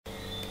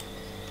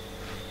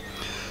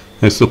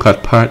Let's look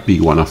at part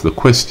B1 of the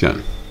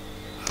question.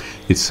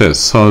 It says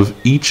solve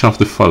each of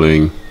the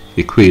following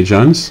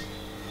equations.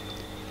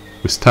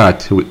 We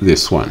start with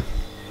this one.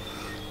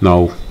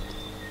 Now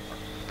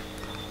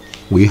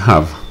we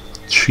have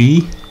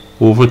 3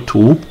 over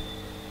 2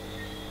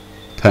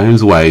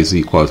 times y is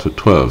equal to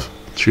 12.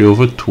 3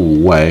 over 2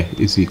 y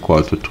is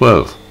equal to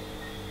 12.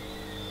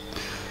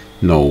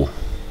 Now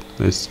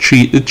let's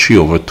treat the 3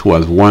 over 2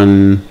 as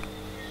one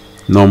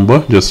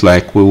number, just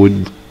like we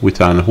would with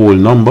a whole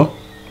number.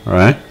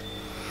 Alright,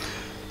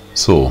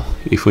 so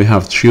if we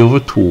have 3 over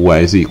 2 y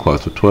is equal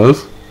to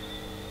 12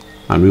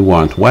 and we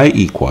want y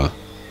equal,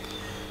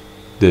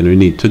 then we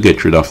need to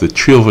get rid of the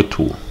 3 over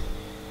 2.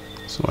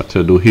 So what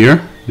I do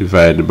here,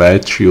 divide by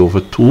 3 over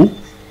 2.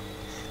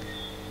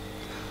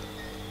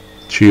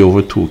 3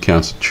 over 2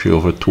 cancel 3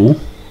 over 2,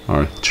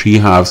 or 3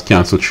 halves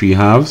cancel 3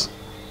 halves.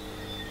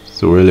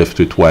 So we're left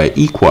with y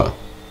equal.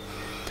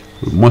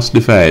 We must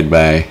divide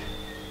by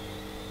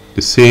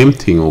the same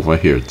thing over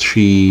here,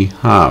 3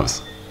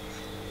 halves.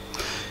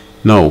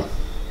 Now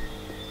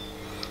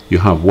you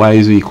have y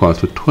is equal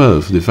to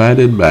 12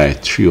 divided by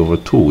 3 over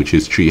 2, which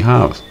is 3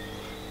 halves.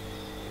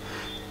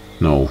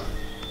 Now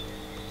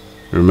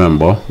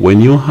remember, when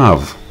you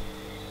have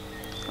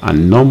a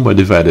number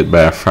divided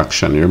by a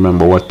fraction, you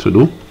remember what to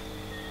do?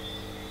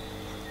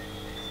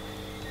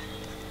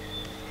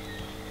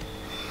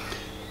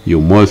 You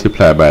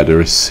multiply by the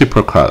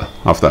reciprocal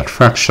of that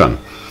fraction.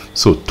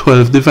 So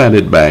 12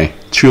 divided by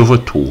 3 over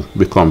 2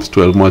 becomes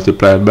 12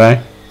 multiplied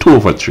by 2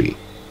 over 3.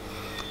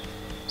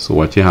 So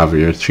what you have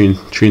here, 3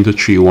 into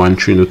 3, 1,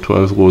 3 into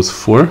 12 goes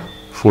 4.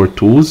 4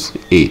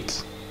 2s,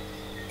 8.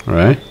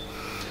 Alright?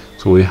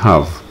 So we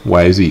have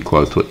y is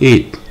equal to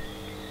 8.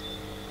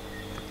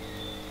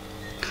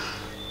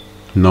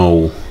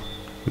 Now,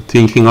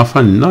 thinking of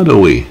another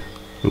way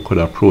we could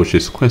approach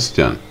this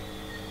question.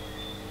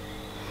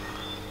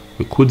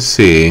 We could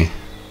say,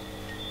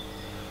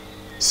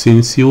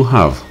 since you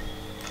have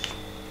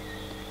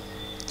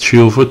 3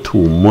 over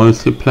 2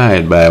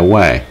 multiplied by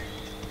y,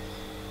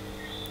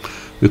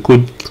 we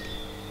could,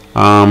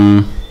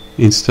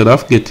 instead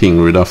of getting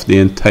rid of the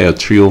entire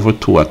 3 over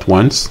 2 at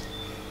once,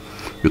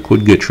 we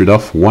could get rid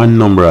of one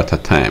number at a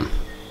time.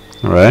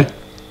 Alright?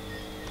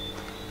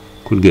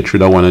 Could get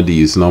rid of one of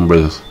these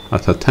numbers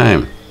at a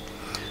time.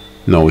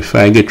 Now if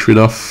I get rid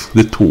of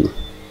the 2,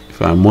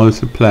 if I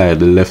multiply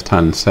the left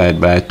hand side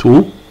by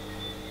 2,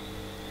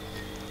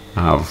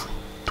 I have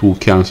 2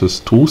 cancels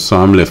 2, so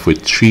I'm left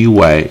with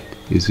 3y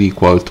is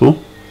equal to,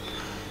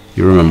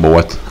 you remember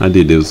what I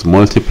did is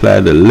multiply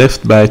the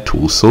left by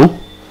 2, so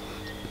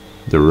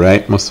the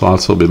right must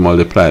also be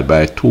multiplied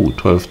by 2.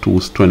 12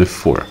 2s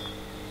 24.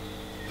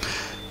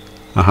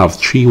 I have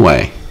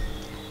 3y.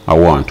 I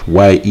want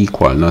y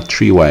equal, not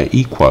 3y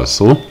equal.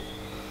 So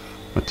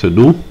what to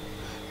do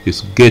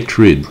is get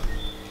rid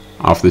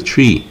of the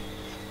 3.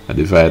 I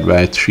divide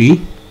by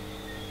 3.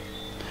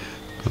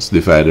 Let's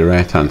divide the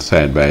right hand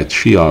side by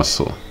 3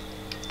 also.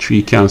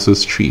 3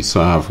 cancels 3,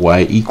 so I have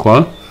y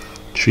equal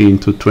 3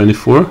 into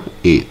 24,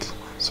 8.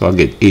 So I'll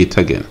get 8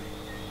 again.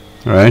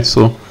 Alright,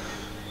 so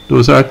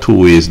those are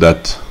two ways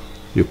that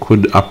you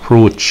could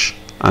approach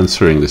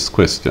answering this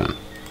question.